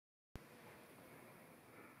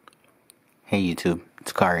Hey YouTube,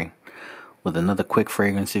 it's Kari with another quick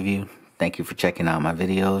fragrance review. Thank you for checking out my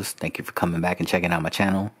videos. Thank you for coming back and checking out my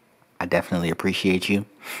channel. I definitely appreciate you.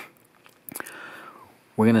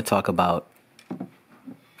 We're going to talk about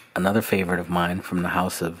another favorite of mine from the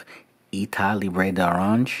house of Etat Libre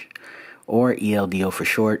d'Orange, or ELDO for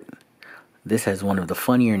short. This has one of the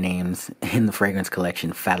funnier names in the fragrance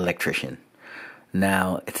collection, Fat Electrician.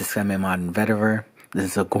 Now, it's a semi-modern vetiver.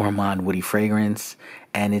 This is a gourmand woody fragrance,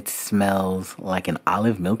 and it smells like an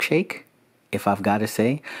olive milkshake, if I've got to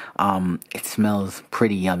say. It smells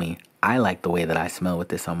pretty yummy. I like the way that I smell with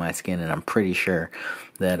this on my skin, and I'm pretty sure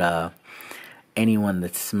that anyone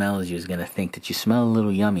that smells you is going to think that you smell a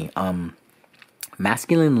little yummy.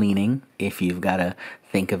 Masculine leaning, if you've got to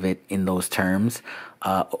think of it in those terms.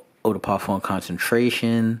 Eau de parfum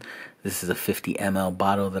concentration. This is a 50 ml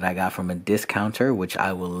bottle that I got from a discounter, which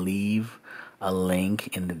I will leave a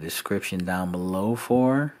link in the description down below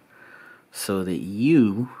for, so that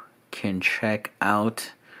you can check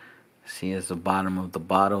out. See, as the bottom of the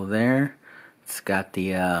bottle there, it's got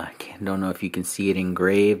the don't know if you can see it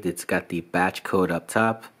engraved. It's got the batch code up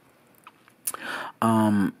top.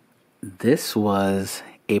 This was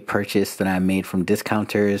a purchase that I made from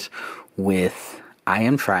discounters with I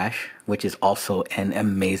Am Trash, which is also an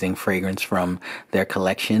amazing fragrance from their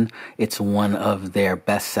collection. It's one of their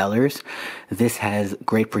best sellers. This has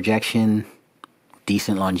great projection,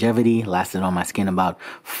 decent longevity, lasted on my skin about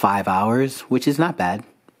 5 hours, which is not bad,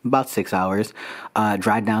 about 6 hours.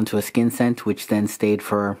 Dried down to a skin scent, which then stayed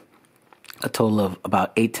for a total of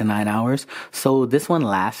about 8 to 9 hours. So this one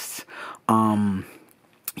lasts.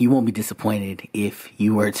 You won't be disappointed if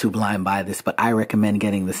you were to blind buy this, but I recommend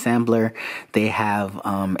getting the sampler. They have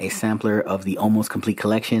a sampler of the Almost Complete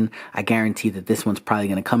collection. I guarantee that this one's probably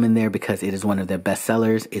going to come in there because it is one of their best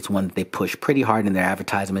sellers. It's one that they push pretty hard in their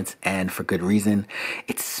advertisements, and for good reason.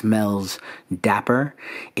 It smells dapper.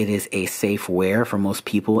 It is a safe wear for most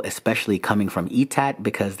people, especially coming from Etat,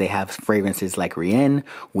 because they have fragrances like Rien,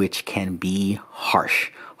 which can be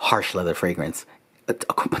harsh leather fragrance.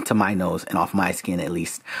 To my nose and off my skin, at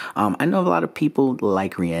least. I know a lot of people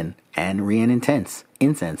like Rien and Rien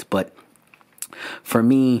incense, but for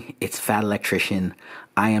me, it's Fat Electrician,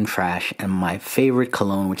 I Am Trash, and my favorite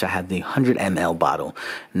cologne, which I have the 100 ml bottle.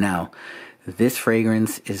 Now, this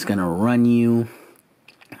fragrance is gonna run you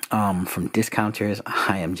from discounters.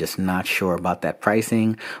 I am just not sure about that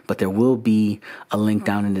pricing, but there will be a link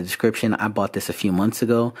down in the description. I bought this a few months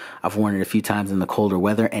ago. I've worn it a few times in the colder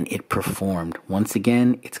weather, and it performed. Once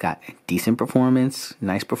again, it's got decent performance,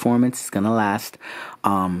 nice performance. It's gonna last.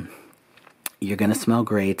 You're gonna smell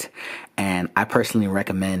great, and I personally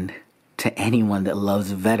recommend to anyone that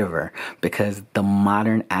loves vetiver, because the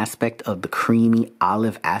modern aspect of the creamy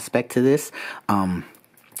olive aspect to this,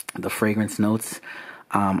 the fragrance notes,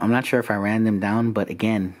 I'm not sure if I ran them down, but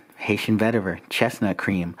again, Haitian vetiver, chestnut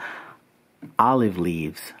cream, olive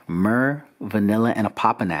leaves, myrrh, vanilla, and a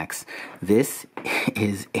papanax. This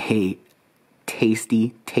is a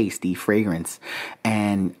tasty fragrance,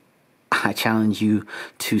 and I challenge you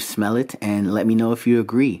to smell it and let me know if you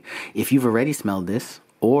agree. If you've already smelled this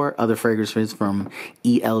or other fragrances from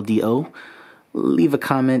ELDO, leave a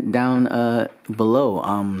comment down below.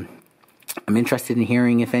 I'm interested in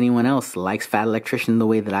hearing if anyone else likes Fat Electrician the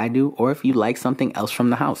way that I do, or if you like something else from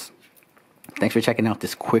the house. Thanks for checking out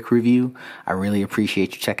this quick review. I really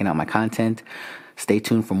appreciate you checking out my content. Stay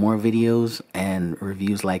tuned for more videos and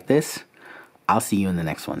reviews like this. I'll see you in the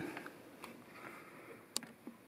next one.